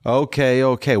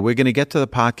Okay. We're going to get to the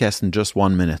podcast in just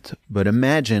 1 minute. But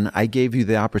imagine I gave you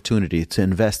the opportunity to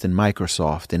invest in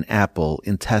Microsoft, in Apple,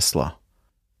 in Tesla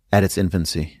at its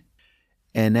infancy.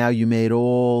 And now you made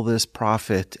all this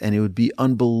profit, and it would be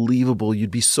unbelievable.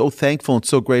 You'd be so thankful and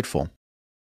so grateful.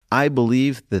 I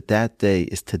believe that day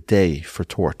is today for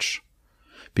Torch.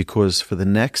 Because for the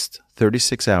next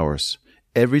 36 hours,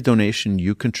 every donation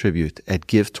you contribute at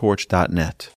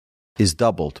givetorch.net is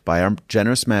doubled by our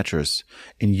generous matchers,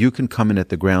 and you can come in at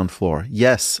the ground floor.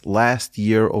 Yes, last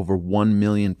year over 1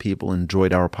 million people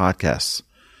enjoyed our podcasts.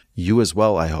 You as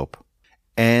well, I hope.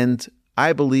 And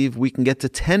I believe we can get to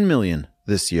 10 million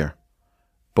this year.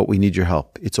 But we need your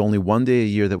help. It's only 1 day a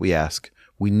year that we ask.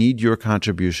 We need your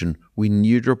contribution. We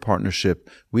need your partnership.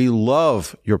 We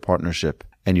love your partnership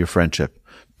and your friendship.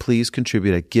 Please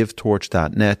contribute at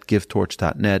givetorch.net,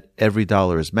 givetorch.net. Every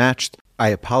dollar is matched. I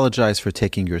apologize for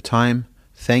taking your time.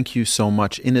 Thank you so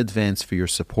much in advance for your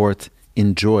support.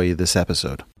 Enjoy this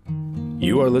episode.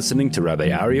 You are listening to Rabbi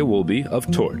Aryeh Wolbe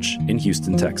of Torch in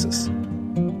Houston, Texas.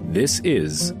 This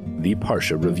is the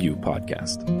Parsha Review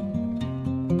Podcast.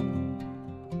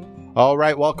 All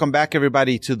right, welcome back,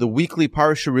 everybody, to the weekly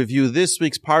Parsha Review. This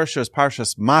week's Parsha is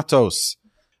Parshas Mattos.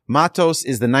 Mattos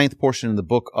is the 9th portion in the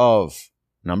book of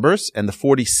Numbers and the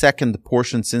 42nd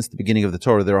portion since the beginning of the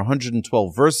Torah. There are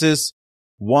 112 verses,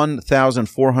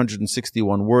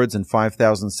 1,461 words, and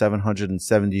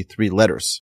 5,773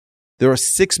 letters. There are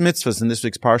 6 mitzvahs in this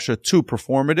week's Parsha, 2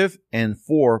 performative and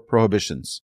 4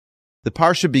 prohibitions. The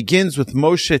Parsha begins with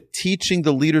Moshe teaching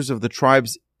the leaders of the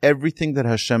tribes everything that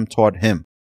Hashem taught him.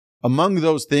 Among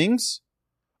those things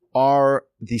are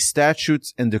the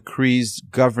statutes and decrees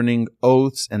governing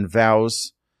oaths and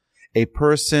vows. A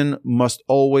person must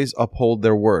always uphold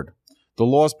their word. The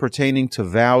laws pertaining to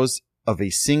vows of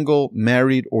a single,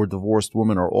 married, or divorced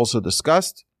woman are also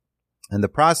discussed, and the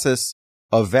process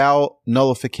of vow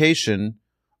nullification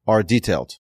are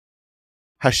detailed.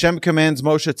 Hashem commands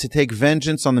Moshe to take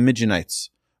vengeance on the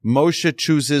Midianites. Moshe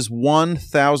chooses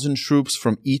 1,000 troops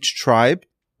from each tribe,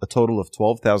 a total of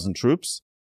 12,000 troops,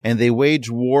 and they wage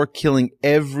war, killing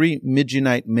every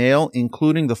Midianite male,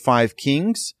 including the 5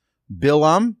 kings,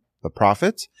 Bilam, the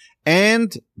prophet,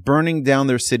 and burning down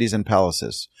their cities and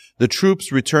palaces. The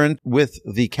troops returned with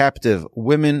the captive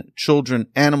women, children,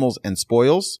 animals, and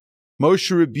spoils.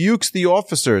 Moshe rebukes the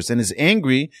officers and is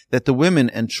angry that the women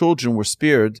and children were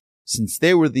spared, since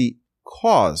they were the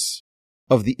cause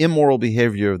of the immoral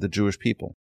behavior of the Jewish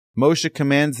people. Moshe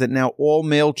commands that now all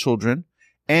male children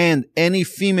and any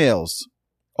females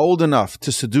old enough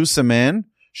to seduce a man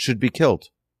should be killed.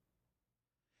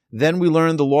 Then we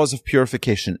learn the laws of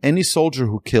purification. Any soldier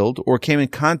who killed or came in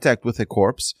contact with a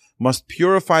corpse must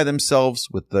purify themselves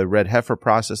with the red heifer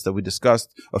process that we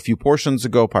discussed a few portions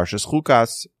ago, Parshas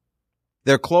Chukas.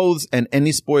 Their clothes and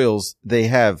any spoils they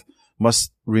have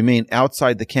must remain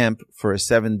outside the camp for a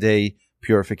 7-day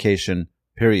purification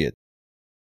period.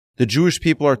 The Jewish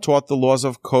people are taught the laws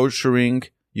of koshering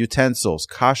utensils.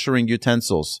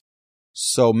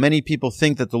 So many people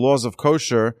think that the laws of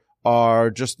kosher are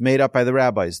just made up by the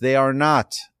rabbis. They are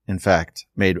not, in fact,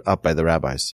 made up by the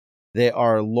rabbis. They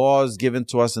are laws given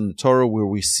to us in the Torah, where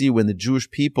we see when the Jewish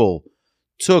people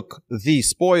took the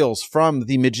spoils from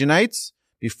the Midianites,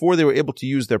 before they were able to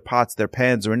use their pots, their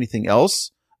pans, or anything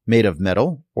else made of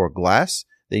metal or glass,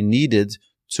 they needed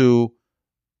to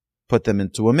put them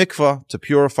into a mikvah to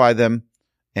purify them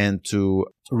and to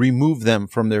remove them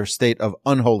from their state of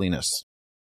unholiness.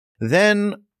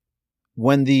 Then,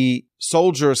 when the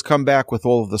soldiers come back with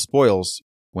all of the spoils,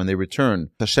 when they return,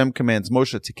 Hashem commands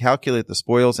Moshe to calculate the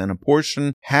spoils and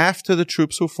apportion half to the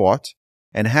troops who fought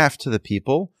and half to the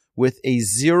people, with a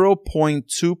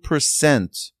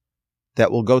 0.2%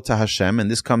 that will go to Hashem, and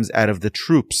this comes out of the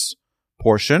troops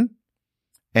portion.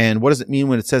 And what does it mean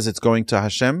when it says it's going to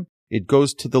Hashem? It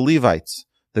goes to the Levites,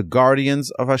 the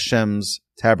guardians of Hashem's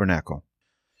tabernacle.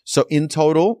 So in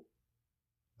total,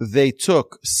 they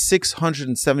took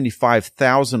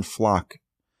 675,000 flock,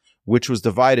 which was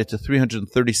divided to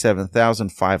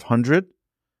 337,500,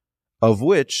 of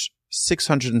which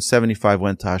 675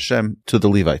 went to Hashem, to the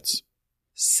Levites.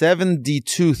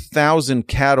 72,000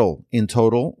 cattle in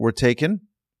total were taken,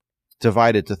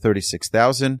 divided to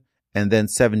 36,000, and then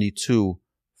 72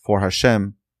 for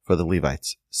Hashem, for the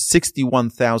Levites.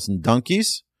 61,000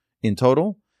 donkeys in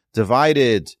total,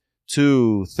 divided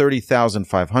to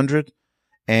 30,500,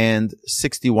 and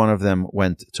 61 of them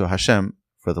went to Hashem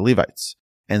for the Levites.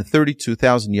 And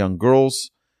 32,000 young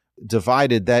girls,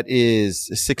 divided, that is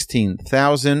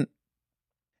 16,000,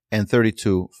 and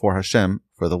 32 for Hashem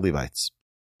for the Levites.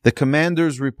 The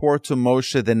commanders report to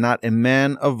Moshe that not a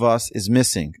man of us is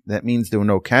missing. That means there were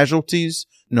no casualties,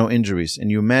 no injuries.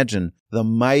 And you imagine the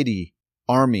mighty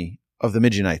army of the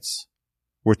Midianites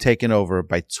were taken over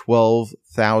by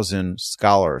 12,000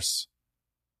 scholars.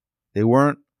 They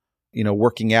weren't,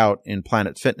 working out in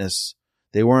Planet Fitness.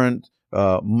 They weren't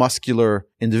muscular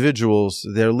individuals.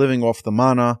 They're living off the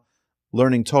manna,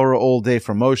 learning Torah all day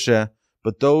from Moshe.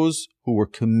 But those who were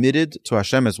committed to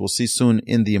Hashem, as we'll see soon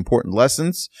in the important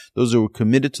lessons, those who were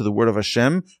committed to the word of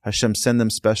Hashem, Hashem sent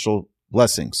them special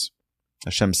blessings.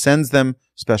 Hashem sends them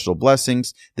special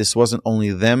blessings. This wasn't only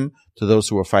them to those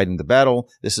who were fighting the battle.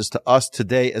 This is to us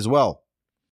today as well.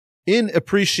 In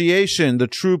appreciation, the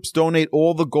troops donate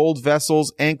all the gold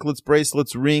vessels, anklets,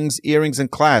 bracelets, rings, earrings, and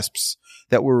clasps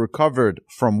that were recovered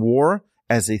from war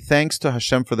as a thanks to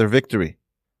Hashem for their victory.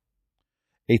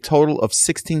 A total of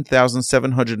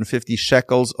 16,750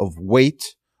 shekels of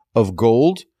weight of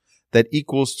gold that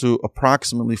equals to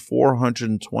approximately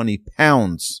 420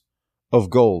 pounds of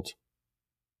gold.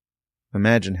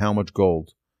 Imagine how much gold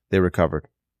they recovered.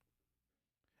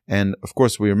 And of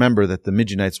course, we remember that the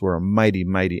Midianites were a mighty,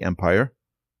 mighty empire,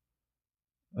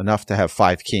 enough to have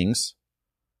 5 kings.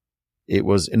 It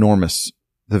was enormous,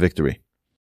 the victory.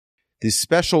 This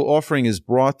special offering is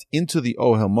brought into the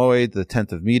Ohel Moed, the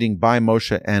tent of meeting, by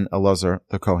Moshe and Elazar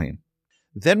the Kohen.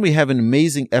 Then we have an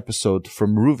amazing episode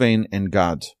from Reuven and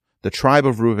Gad, the tribe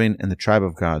of Reuven and the tribe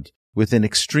of Gad. With an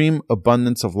extreme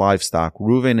abundance of livestock,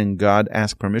 Reuven and Gad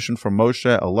ask permission from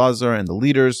Moshe, Elazar, and the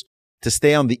leaders to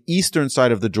stay on the eastern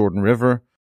side of the Jordan River,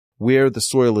 where the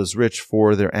soil is rich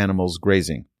for their animals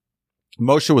grazing.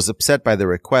 Moshe was upset by their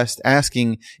request,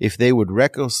 asking if they would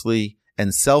recklessly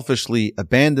and selfishly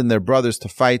abandon their brothers to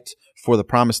fight for the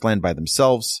promised land by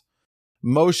themselves.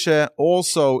 Moshe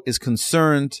also is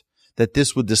concerned that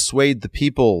this would dissuade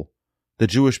the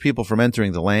Jewish people from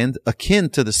entering the land, akin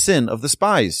to the sin of the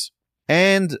spies,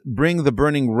 and bring the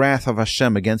burning wrath of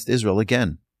Hashem against Israel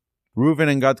again. Reuven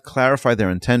and Gad clarify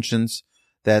their intentions,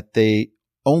 that they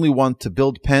only want to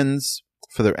build pens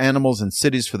for their animals and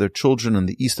cities for their children in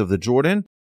the east of the Jordan,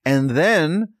 and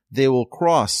then they will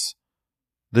cross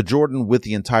the Jordan with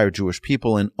the entire Jewish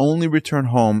people and only return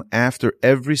home after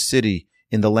every city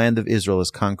in the land of Israel is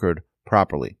conquered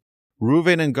properly.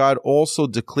 Reuven and Gad also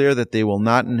declare that they will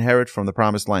not inherit from the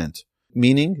promised land,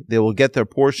 meaning they will get their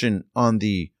portion on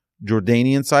the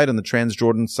Jordanian side, on the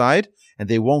Transjordan side, and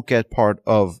they won't get part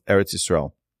of Eretz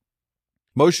Yisrael.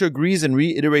 Moshe agrees and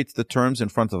reiterates the terms in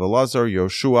front of Elazar,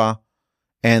 Yoshua,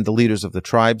 and the leaders of the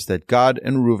tribes that Gad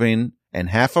and Reuven and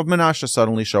half of Manasseh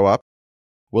suddenly show up,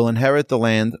 will inherit the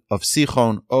land of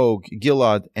Sichon, Og,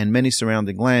 Gilad, and many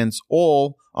surrounding lands,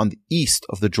 all on the east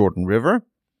of the Jordan River,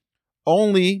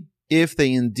 only if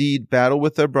they indeed battle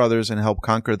with their brothers and help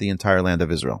conquer the entire land of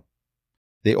Israel.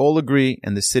 They all agree,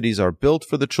 and the cities are built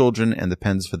for the children and the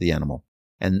pens for the animal.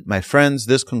 And my friends,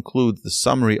 this concludes the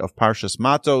summary of Parshas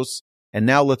Mattos, and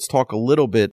now let's talk a little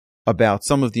bit about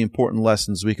some of the important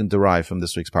lessons we can derive from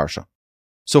this week's Parsha.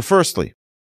 So firstly,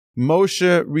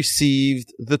 Moshe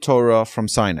received the Torah from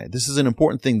Sinai. This is an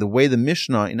important thing. The way the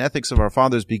Mishnah in Ethics of Our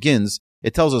Fathers begins,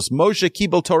 it tells us, Moshe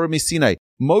kibel Torah miSinai.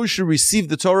 Moshe received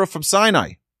the Torah from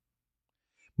Sinai.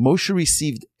 Moshe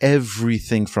received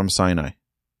everything from Sinai,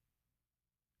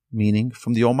 meaning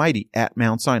from the Almighty at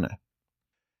Mount Sinai.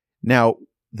 Now,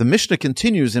 the Mishnah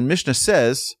continues, and Mishnah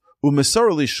says, U'mesar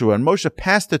Lishua, and Moshe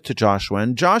passed it to Joshua,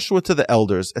 and Joshua to the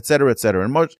elders, etc., etc.,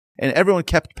 and everyone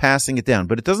kept passing it down.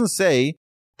 But it doesn't say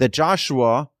that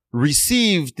Joshua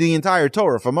received the entire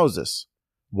Torah from Moses.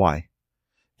 Why?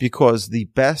 Because the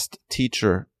best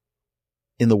teacher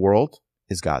in the world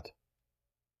is God.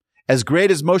 As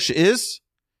great as Moshe is,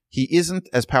 he isn't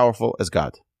as powerful as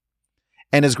God.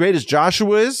 And as great as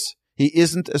Joshua is, he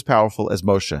isn't as powerful as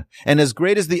Moshe. And as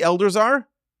great as the elders are,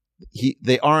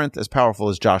 they aren't as powerful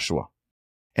as Joshua.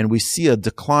 And we see a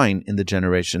decline in the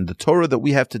generation. The Torah that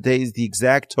we have today is the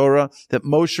exact Torah that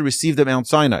Moshe received at Mount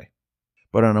Sinai,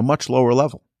 but on a much lower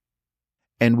level.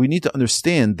 And we need to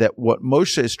understand that what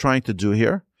Moshe is trying to do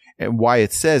here, and why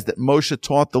it says that Moshe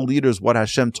taught the leaders what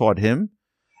Hashem taught him,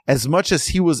 as much as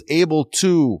he was able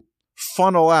to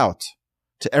funnel out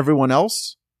to everyone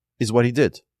else, is what he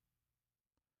did.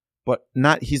 But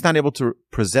he's not able to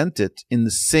present it in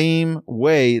the same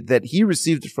way that he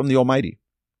received it from the Almighty.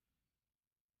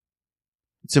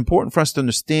 It's important for us to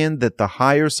understand that the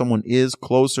higher someone is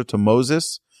closer to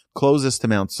Moses, closest to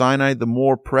Mount Sinai, the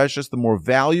more precious, the more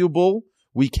valuable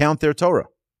we count their Torah.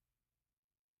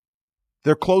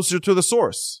 They're closer to the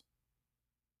source.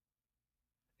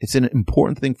 It's an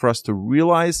important thing for us to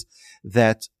realize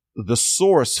that the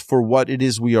source for what it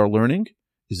is we are learning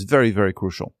is very, very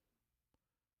crucial.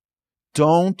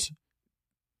 Don't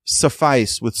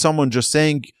suffice with someone just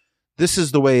saying, this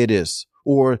is the way it is,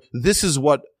 or this is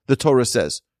what the Torah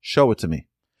says. Show it to me.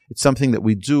 It's something that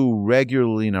we do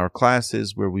regularly in our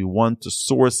classes where we want to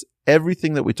source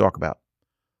everything that we talk about.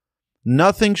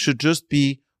 Nothing should just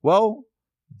be, well,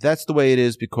 that's the way it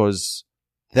is because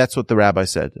that's what the rabbi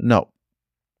said. No.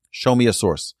 Show me a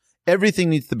source. Everything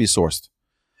needs to be sourced.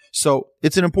 So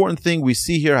it's an important thing. We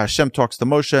see here Hashem talks to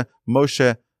Moshe.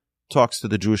 Moshe talks to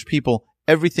the Jewish people.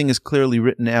 Everything is clearly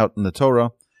written out in the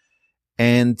Torah.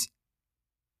 And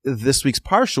this week's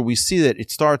Parsha, we see that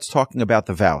it starts talking about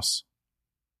the vows.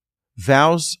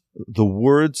 Vows, the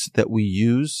words that we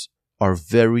use, are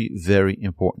very, very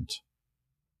important.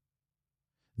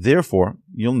 Therefore,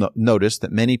 you'll notice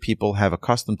that many people have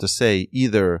accustomed to say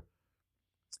either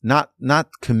not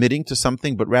committing to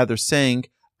something, but rather saying,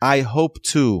 I hope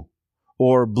to,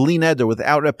 or bli neder,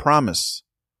 without a promise,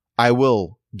 I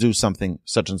will do something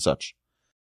such and such.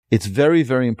 It's very,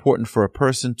 very important for a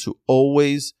person to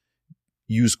always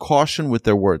use caution with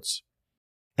their words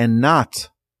and not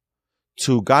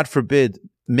to, God forbid,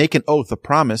 make an oath, a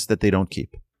promise that they don't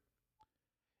keep.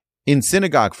 In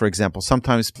synagogue, for example,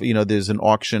 sometimes, there's an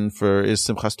auction for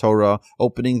Simchas Torah,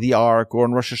 opening the Ark, or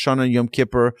on Rosh Hashanah and Yom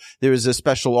Kippur, there is a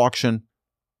special auction.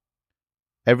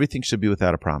 Everything should be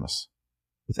without a promise.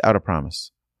 Without a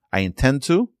promise. I intend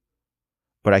to,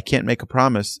 but I can't make a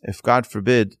promise. If, God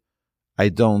forbid, I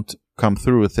don't come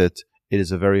through with it, it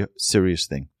is a very serious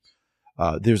thing.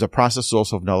 There's a process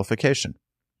also of nullification.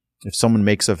 If someone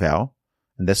makes a vow,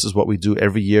 and this is what we do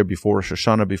every year before Rosh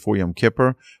Hashanah, before Yom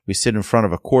Kippur, we sit in front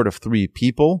of a court of 3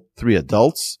 people, 3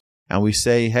 adults, and we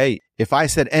say, hey, if I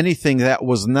said anything that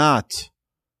was not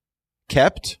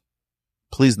kept,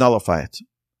 please nullify it.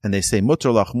 And they say,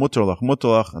 mutar lach, mutar lach,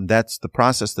 mutar lach, and that's the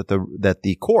process that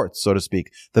the court, so to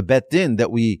speak, the bet din that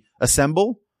we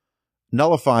assemble,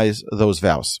 nullifies those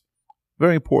vows.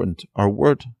 Very important. Our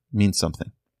word means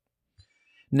something.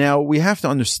 Now, we have to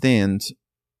understand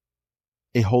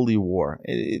a holy war.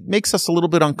 It makes us a little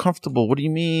bit uncomfortable. What do you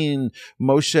mean?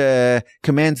 Moshe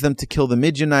commands them to kill the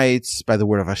Midianites by the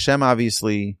word of Hashem,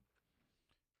 obviously.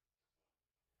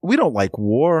 We don't like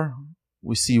war.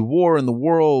 We see war in the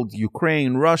world,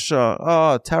 Ukraine, Russia.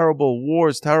 Oh, terrible. War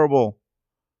is terrible.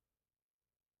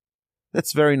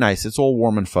 That's very nice. It's all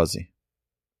warm and fuzzy.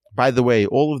 By the way,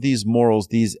 all of these morals,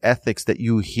 these ethics that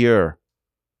you hear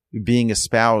being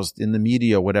espoused in the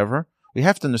media, whatever, we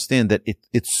have to understand that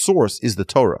its source is the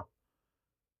Torah.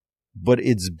 But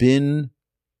it's been,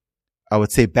 I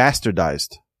would say,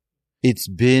 bastardized. It's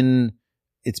been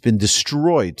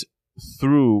destroyed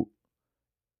through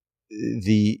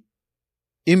the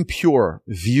impure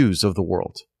views of the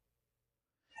world.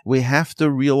 We have to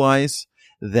realize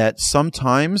that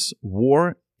sometimes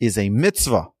war is a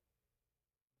mitzvah.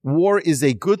 War is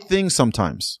a good thing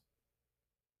sometimes,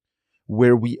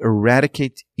 where we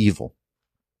eradicate evil.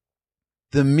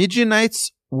 The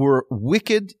Midianites were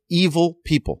wicked, evil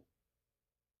people.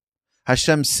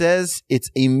 Hashem says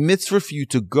it's a mitzvah for you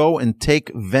to go and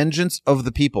take vengeance of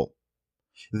the people.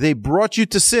 They brought you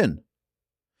to sin.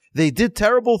 They did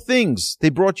terrible things. They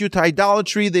brought you to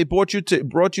idolatry. They brought you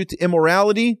to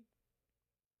immorality.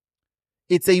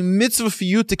 It's a mitzvah for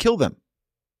you to kill them.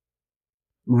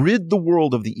 Rid the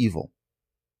world of the evil.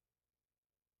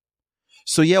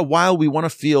 So yeah, while we want to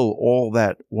feel all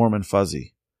that warm and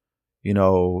fuzzy,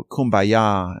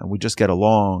 kumbaya, and we just get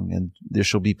along, and there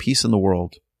shall be peace in the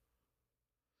world,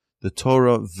 the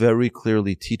Torah very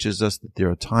clearly teaches us that there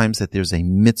are times that there's a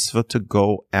mitzvah to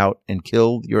go out and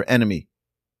kill your enemy.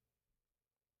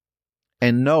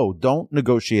 And no, don't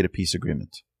negotiate a peace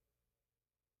agreement.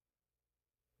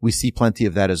 We see plenty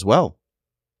of that as well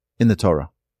in the Torah.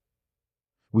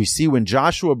 We see when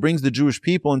Joshua brings the Jewish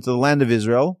people into the land of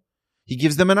Israel, he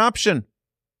gives them an option.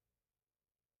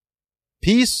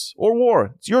 Peace or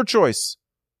war. It's your choice.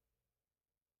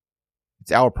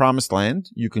 It's our promised land.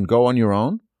 You can go on your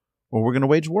own, or we're going to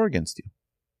wage war against you.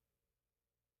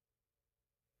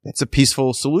 That's a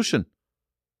peaceful solution.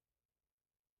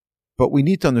 But we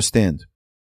need to understand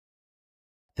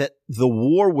that the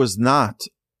war was not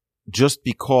just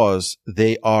because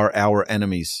they are our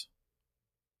enemies.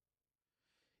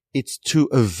 It's to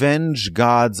avenge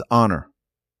God's honor.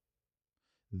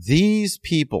 These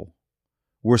people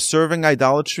were serving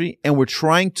idolatry and were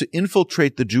trying to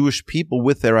infiltrate the Jewish people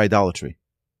with their idolatry.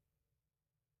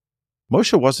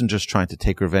 Moshe wasn't just trying to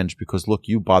take revenge because, look,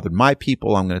 you bothered my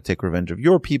people, I'm going to take revenge of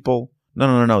your people.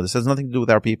 No. This has nothing to do with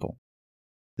our people.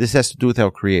 This has to do with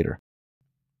our Creator.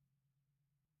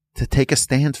 To take a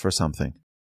stand for something.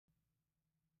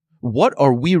 What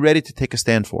are we ready to take a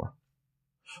stand for?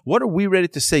 What are we ready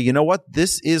to say, you know what?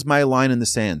 This is my line in the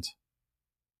sand.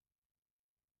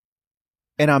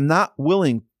 And I'm not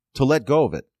willing to let go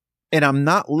of it. And I'm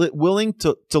not willing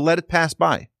to let it pass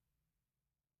by.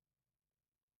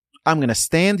 I'm going to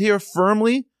stand here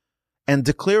firmly and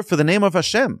declare for the name of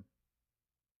Hashem.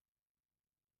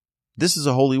 This is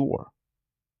a holy war.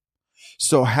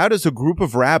 So how does a group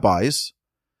of rabbis,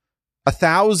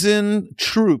 1,000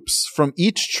 troops from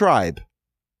each tribe,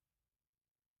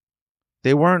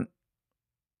 they weren't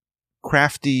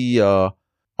crafty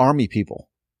army people.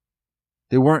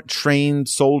 They weren't trained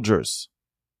soldiers.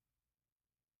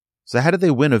 So how did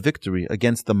they win a victory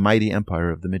against the mighty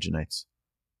empire of the Midianites?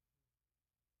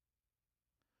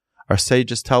 Our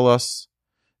sages tell us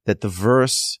that the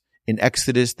verse in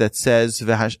Exodus that says,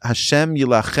 Hashem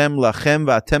yilachem lachem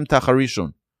va'atem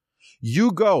tacharishun.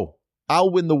 You go, I'll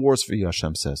win the wars for you,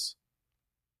 Hashem says.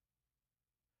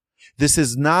 This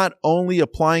is not only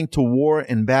applying to war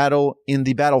and battle in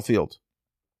the battlefield,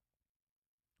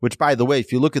 which, by the way,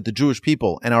 if you look at the Jewish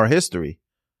people and our history,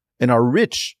 and our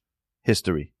rich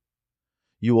history,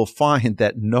 you will find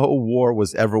that no war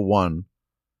was ever won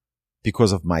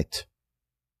because of might.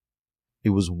 It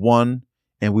was won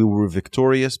and we were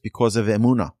victorious because of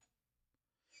emunah,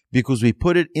 because we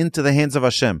put it into the hands of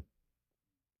Hashem.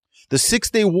 The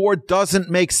 6-day war doesn't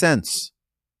make sense.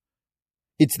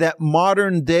 It's that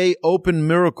modern day open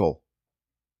miracle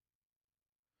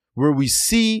where we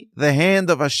see the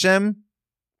hand of Hashem.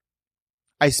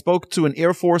 I spoke to an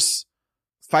Air Force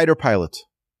fighter pilot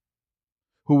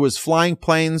who was flying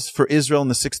planes for Israel in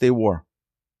the 6-day war.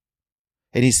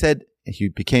 And he said, he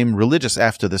became religious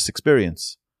after this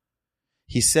experience.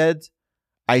 He said,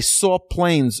 I saw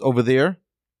planes over there.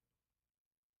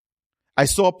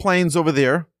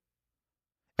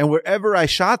 And wherever I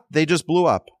shot, they just blew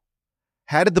up.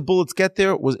 How did the bullets get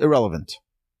there was irrelevant.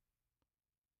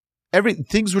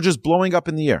 Things were just blowing up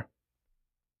in the air.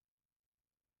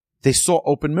 They saw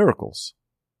open miracles.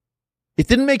 It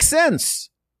didn't make sense.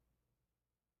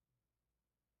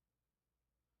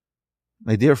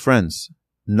 My dear friends,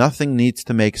 nothing needs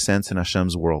to make sense in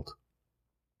Hashem's world.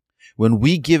 When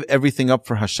we give everything up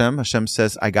for Hashem, Hashem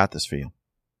says, I got this for you.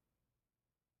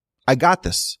 I got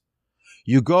this.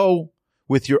 You go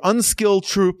with your unskilled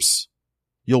troops,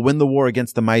 you'll win the war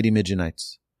against the mighty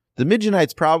Midianites. The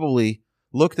Midianites probably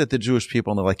looked at the Jewish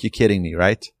people and they're like, you're kidding me,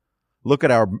 right? Look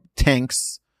at our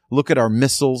tanks. Look at our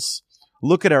missiles.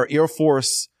 Look at our Air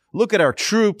Force. Look at our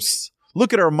troops.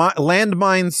 Look at our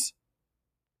landmines.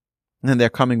 And then they're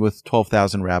coming with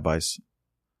 12,000 rabbis.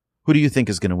 Who do you think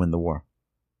is going to win the war?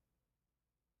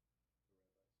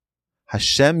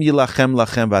 Hashem yilachem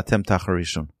lachem v'atem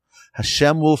tacharishun.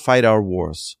 Hashem will fight our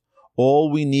wars.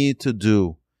 All we need to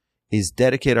do is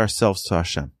dedicate ourselves to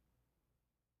Hashem.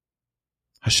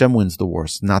 Hashem wins the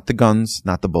wars, not the guns,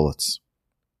 not the bullets.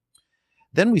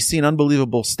 Then we see an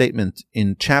unbelievable statement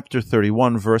in chapter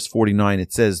 31, verse 49.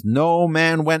 It says, no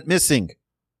man went missing.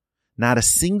 Not a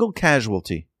single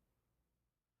casualty.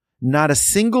 Not a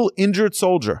single injured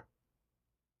soldier.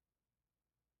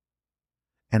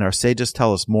 And our sages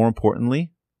tell us, more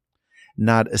importantly,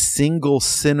 not a single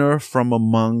sinner from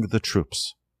among the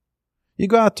troops. You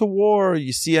go out to war,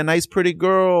 you see a nice pretty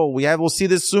girl. We'll see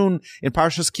this soon in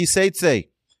Parshas Kiseitze,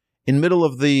 in middle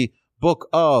of the book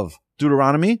of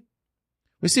Deuteronomy.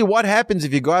 We see what happens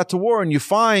if you go out to war and you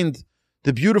find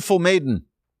the beautiful maiden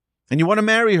and you want to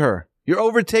marry her. You're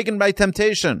overtaken by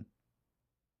temptation.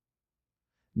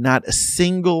 Not a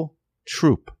single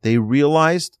troop. They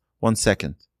realized, 1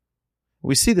 second.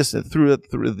 We see this through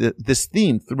this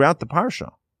theme throughout the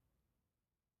Parsha,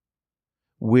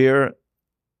 where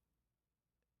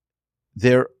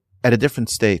they're at a different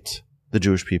state, the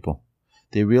Jewish people.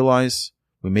 They realize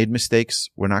we made mistakes.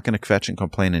 We're not going to kvetch and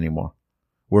complain anymore.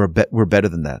 We're better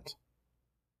than that.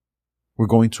 We're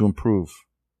going to improve.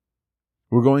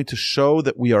 We're going to show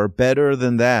that we are better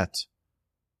than that.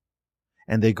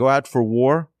 And they go out for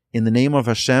war in the name of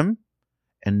Hashem,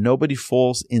 and nobody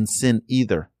falls in sin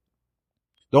either.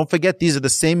 Don't forget, these are the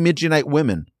same Midianite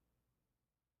women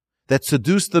that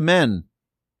seduced the men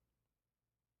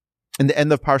in the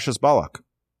end of Parshas Balak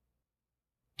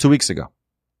 2 weeks ago.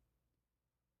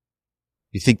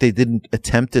 You think they didn't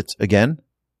attempt it again?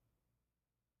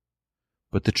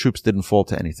 But the troops didn't fall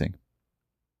to anything.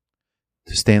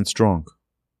 To stand strong.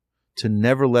 To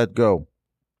never let go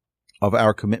of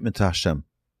our commitment to Hashem.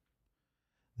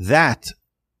 That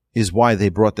is why they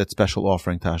brought that special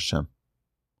offering to Hashem.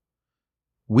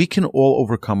 We can all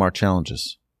overcome our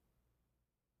challenges.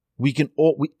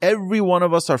 Every one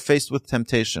of us are faced with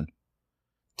temptation.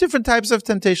 Different types of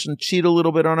temptation. Cheat a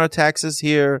little bit on our taxes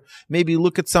here. Maybe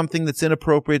look at something that's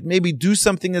inappropriate. Maybe do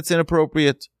something that's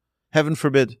inappropriate. Heaven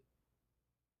forbid.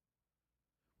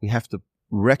 We have to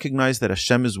recognize that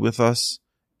Hashem is with us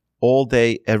all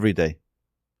day, every day.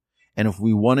 And if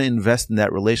we want to invest in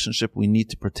that relationship, we need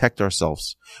to protect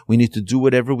ourselves. We need to do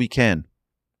whatever we can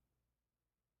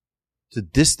to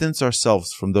distance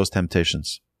ourselves from those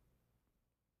temptations.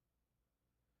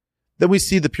 Then we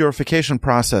see the purification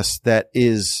process that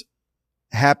is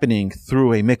happening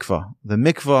through a mikvah. The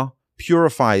mikvah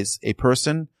purifies a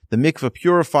person. The mikvah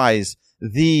purifies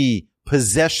the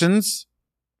possessions.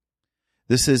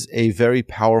 This is a very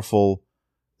powerful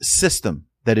system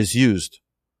that is used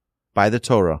by the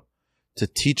Torah to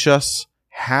teach us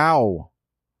how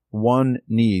one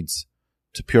needs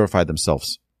to purify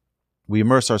themselves. We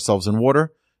immerse ourselves in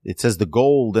water. It says the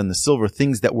gold and the silver,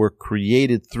 things that were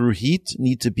created through heat,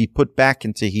 need to be put back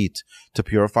into heat to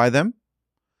purify them.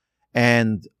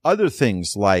 And other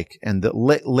things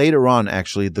later on,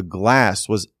 actually, the glass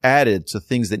was added to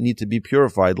things that need to be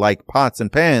purified, like pots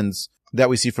and pans that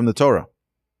we see from the Torah.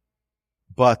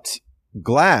 But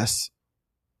glass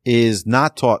is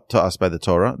not taught to us by the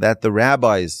Torah, that the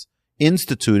rabbis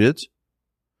instituted.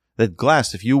 That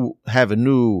glass, if you have a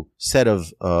new set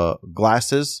of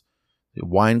glasses,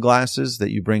 wine glasses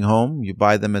that you bring home, you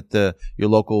buy them at your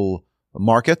local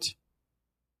market,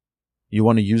 you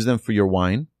want to use them for your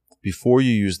wine. Before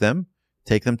you use them,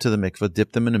 take them to the mikveh,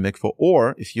 dip them in a mikveh,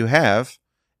 or if you have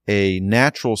a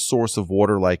natural source of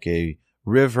water like a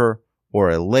river or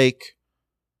a lake,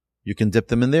 you can dip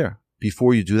them in there.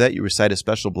 Before you do that, you recite a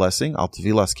special blessing, al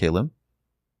tevilas kelim,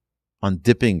 on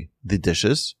dipping the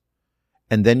dishes,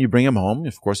 and then you bring them home.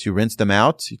 Of course, you rinse them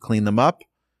out, you clean them up,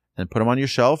 and put them on your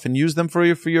shelf and use them for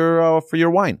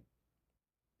your wine.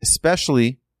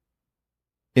 Especially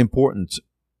important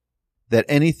that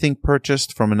anything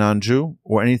purchased from a non-Jew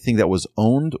or anything that was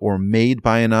owned or made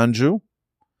by a non-Jew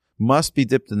must be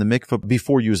dipped in the mikveh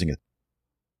before using it.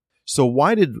 So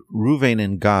why did Reuven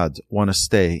and Gad want to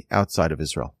stay outside of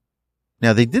Israel?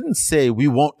 Now, they didn't say, we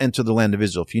won't enter the land of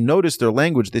Israel. If you notice their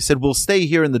language, they said, we'll stay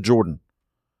here in the Jordan.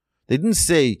 They didn't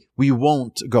say, we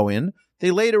won't go in.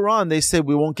 Later on, they said,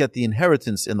 we won't get the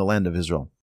inheritance in the land of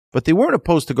Israel. But they weren't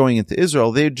opposed to going into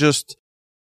Israel. They just,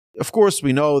 of course,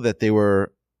 we know that they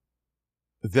were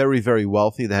very, very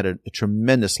wealthy. They had a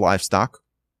tremendous livestock.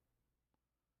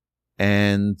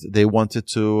 And they wanted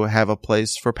to have a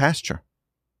place for pasture,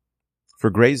 for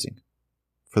grazing,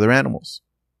 for their animals.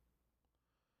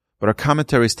 But our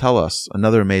commentaries tell us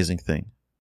another amazing thing,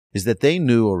 is that they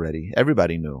knew already,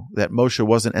 everybody knew, that Moshe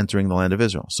wasn't entering the land of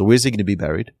Israel. So where's he going to be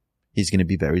buried? He's going to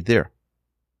be buried there.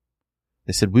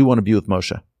 They said, we want to be with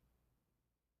Moshe.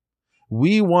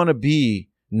 We want to be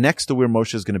next to where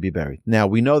Moshe is going to be buried. Now,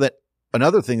 we know that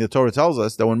another thing the Torah tells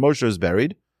us, that when Moshe is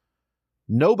buried,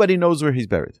 nobody knows where he's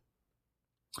buried.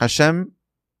 Hashem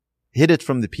hid it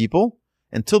from the people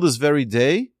until this very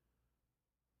day.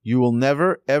 You will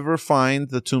never, ever find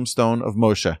the tombstone of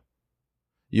Moshe.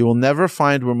 You will never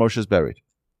find where Moshe is buried.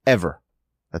 Ever.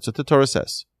 That's what the Torah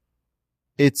says.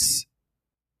 It's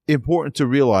important to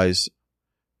realize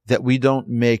that we don't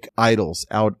make idols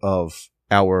out of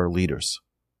our leaders.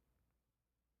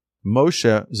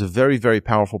 Moshe is a very, very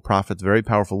powerful prophet, very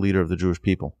powerful leader of the Jewish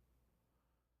people.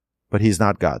 But he's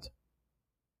not God.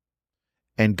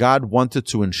 And God wanted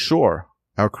to ensure,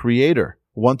 our Creator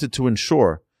wanted to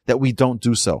ensure that we don't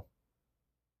do so.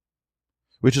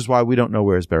 Which is why we don't know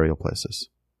where his burial place is.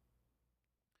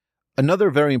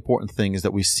 Another very important thing is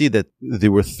that we see that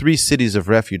there were 3 cities of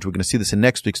refuge. We're going to see this in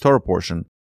next week's Torah portion.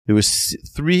 There were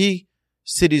 3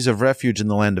 cities of refuge in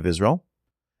the land of Israel.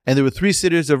 And there were 3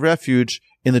 cities of refuge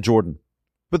in the Jordan.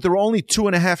 But there were only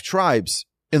 2.5 tribes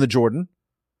in the Jordan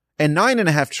and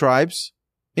 9.5 tribes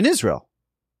in Israel.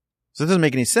 So that doesn't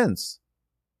make any sense.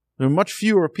 There were much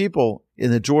fewer people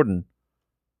in the Jordan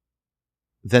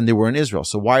than there were in Israel.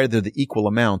 So why are there the equal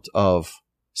amount of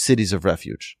cities of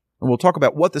refuge? And we'll talk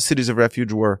about what the cities of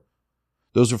refuge were.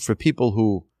 Those were for people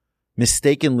who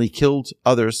mistakenly killed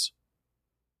others.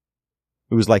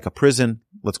 It was like a prison.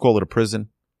 Let's call it a prison.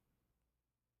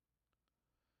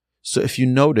 So if you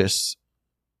notice,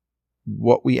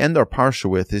 what we end our parsha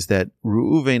with is that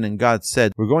Reuven and Gad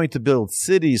said, we're going to build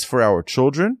cities for our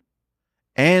children,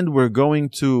 and we're going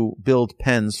to build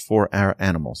pens for our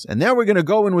animals. And now we're going to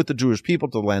go in with the Jewish people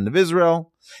to the land of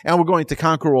Israel, and we're going to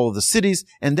conquer all of the cities,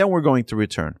 and then we're going to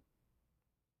return.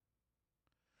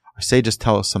 Our sages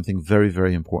tell us something very,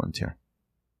 very important here.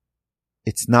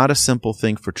 It's not a simple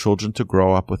thing for children to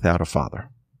grow up without a father.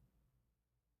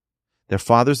 Their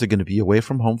fathers are going to be away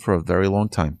from home for a very long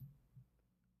time.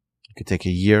 It could take a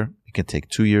year. It can take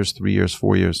 2 years, 3 years,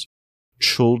 4 years.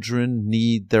 Children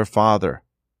need their father.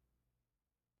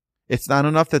 It's not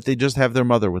enough that they just have their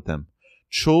mother with them.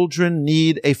 Children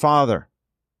need a father.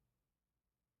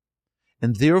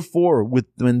 And therefore,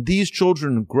 when these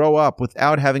children grow up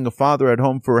without having a father at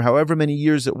home for however many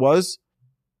years it was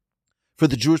for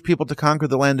the Jewish people to conquer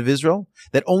the land of Israel,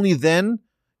 that only then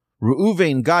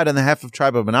Reuven, Gad, and the half of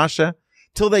tribe of Manasseh,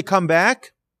 till they come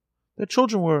back, their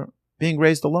children were being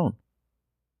raised alone.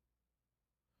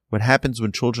 What happens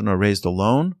when children are raised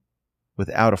alone,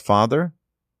 without a father,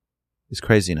 is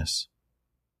craziness.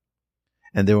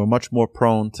 And they were much more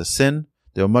prone to sin.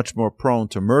 They were much more prone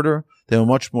to murder. They were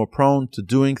much more prone to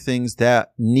doing things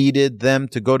that needed them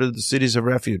to go to the cities of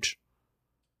refuge.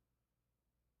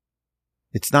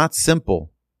 It's not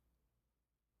simple.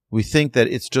 We think that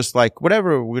it's just like,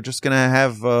 whatever, we're just going to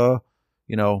have, a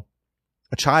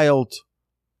child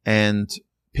and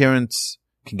parents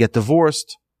can get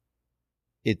divorced.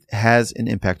 It has an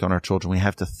impact on our children. We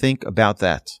have to think about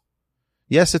that.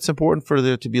 Yes, it's important for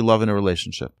there to be love in a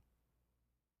relationship.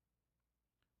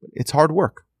 It's hard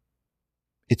work.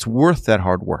 It's worth that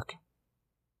hard work.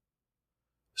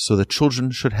 So the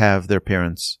children should have their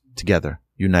parents together,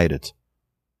 united,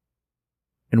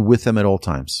 and with them at all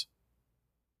times.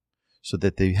 So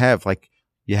that they have, like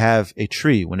you have a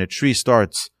tree. When a tree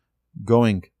starts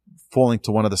falling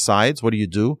to one of the sides, what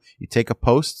do? You take a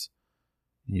post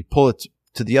and you pull it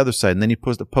to the other side, and then you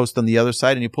put the post on the other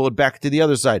side and you pull it back to the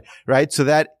other side, right? So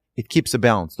that it keeps a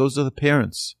balance. Those are the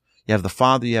parents. You have the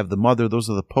father, you have the mother. Those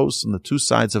are the posts on the two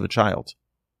sides of a child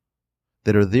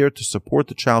that are there to support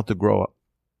the child to grow up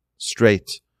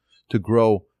straight, to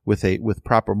grow with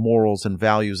proper morals and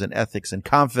values and ethics and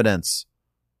confidence.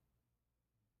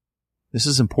 This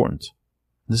is important.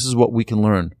 This is what we can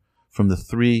learn from the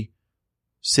 3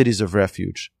 cities of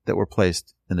refuge that were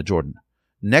placed in the Jordan.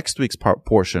 Next week's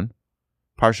portion,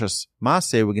 Parshas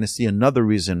Maseh, we're going to see another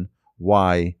reason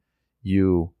why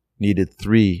you needed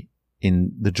 3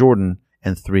 in the Jordan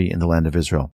and 3 in the land of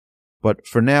Israel. But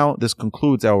for now, this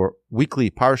concludes our weekly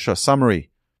Parsha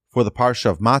summary for the Parsha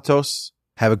of Mattos.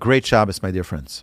 Have a great Shabbos, my dear friends.